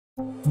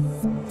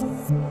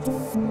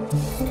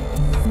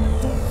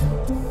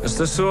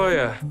Mr.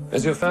 Sawyer,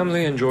 is your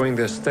family enjoying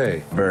their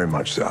stay? Very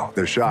much so.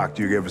 They're shocked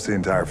you gave us the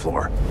entire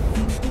floor.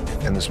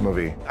 In this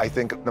movie, I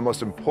think the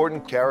most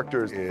important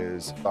character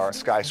is our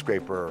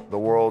skyscraper, the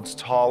world's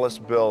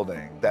tallest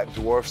building that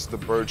dwarfs the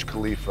Burj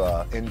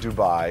Khalifa in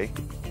Dubai.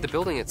 The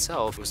building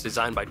itself was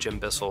designed by Jim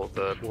Bissell,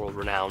 the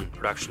world-renowned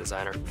production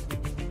designer.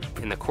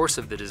 In the course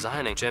of the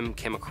designing, Jim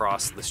came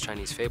across this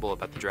Chinese fable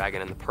about the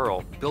dragon and the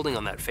pearl. Building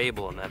on that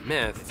fable and that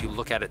myth, if you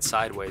look at it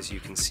sideways, you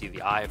can see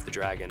the eye of the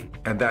dragon.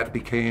 And that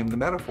became the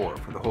metaphor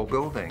for the whole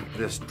building.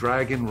 This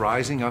dragon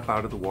rising up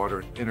out of the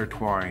water,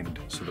 intertwined,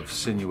 sort of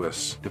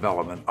sinuous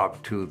development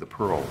up to the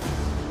pearl.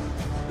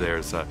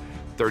 There's a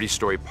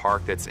 30-story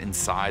park that's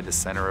inside the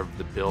center of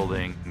the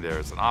building.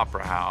 There's an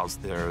opera house,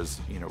 there's,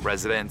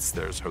 residents,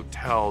 there's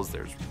hotels,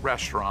 there's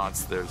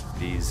restaurants, there's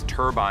these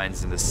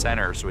turbines in the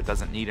center, so it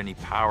doesn't need any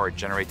power, it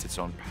generates its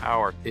own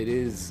power. It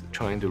is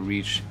trying to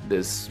reach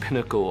this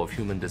pinnacle of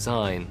human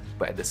design,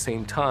 but at the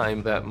same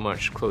time, that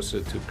much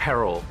closer to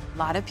peril. A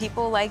lot of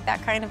people like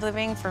that kind of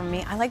living. For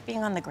me, I like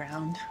being on the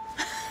ground.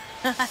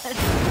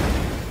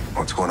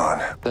 What's going on?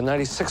 The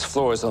 96th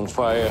floor is on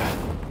fire.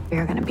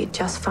 You're gonna be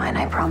just fine,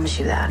 I promise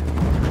you that.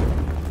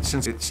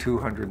 Since it's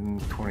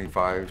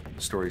 225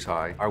 stories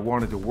high, I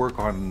wanted to work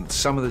on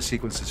some of the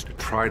sequences to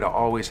try to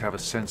always have a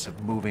sense of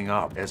moving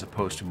up as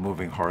opposed to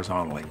moving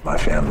horizontally. My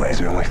family is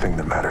the only thing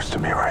that matters to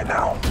me right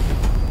now.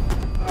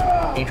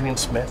 Adrian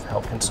Smith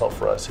helped consult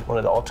for us, one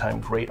of the all-time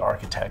great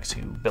architects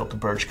who built the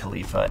Burj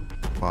Khalifa.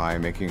 By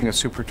making a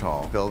super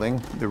tall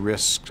building, the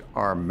risks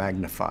are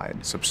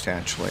magnified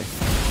substantially.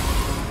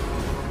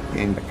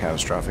 In a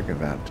catastrophic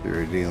event,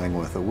 you're dealing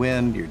with the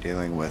wind, you're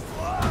dealing with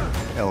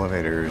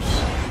elevators,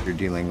 you're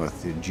dealing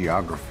with the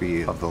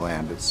geography of the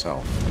land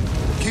itself.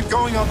 Keep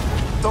going up,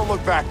 don't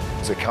look back.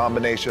 It's a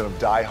combination of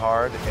Die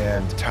Hard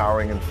and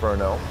Towering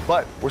Inferno,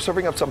 but we're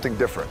serving up something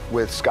different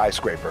with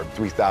Skyscraper,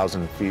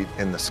 3,000 feet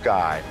in the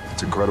sky.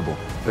 It's incredible.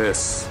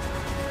 This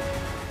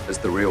is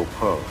the real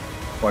pearl.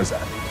 What is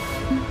that?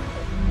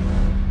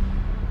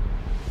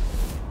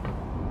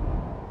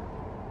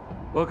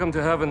 Welcome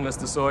to heaven,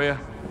 Mr. Sawyer.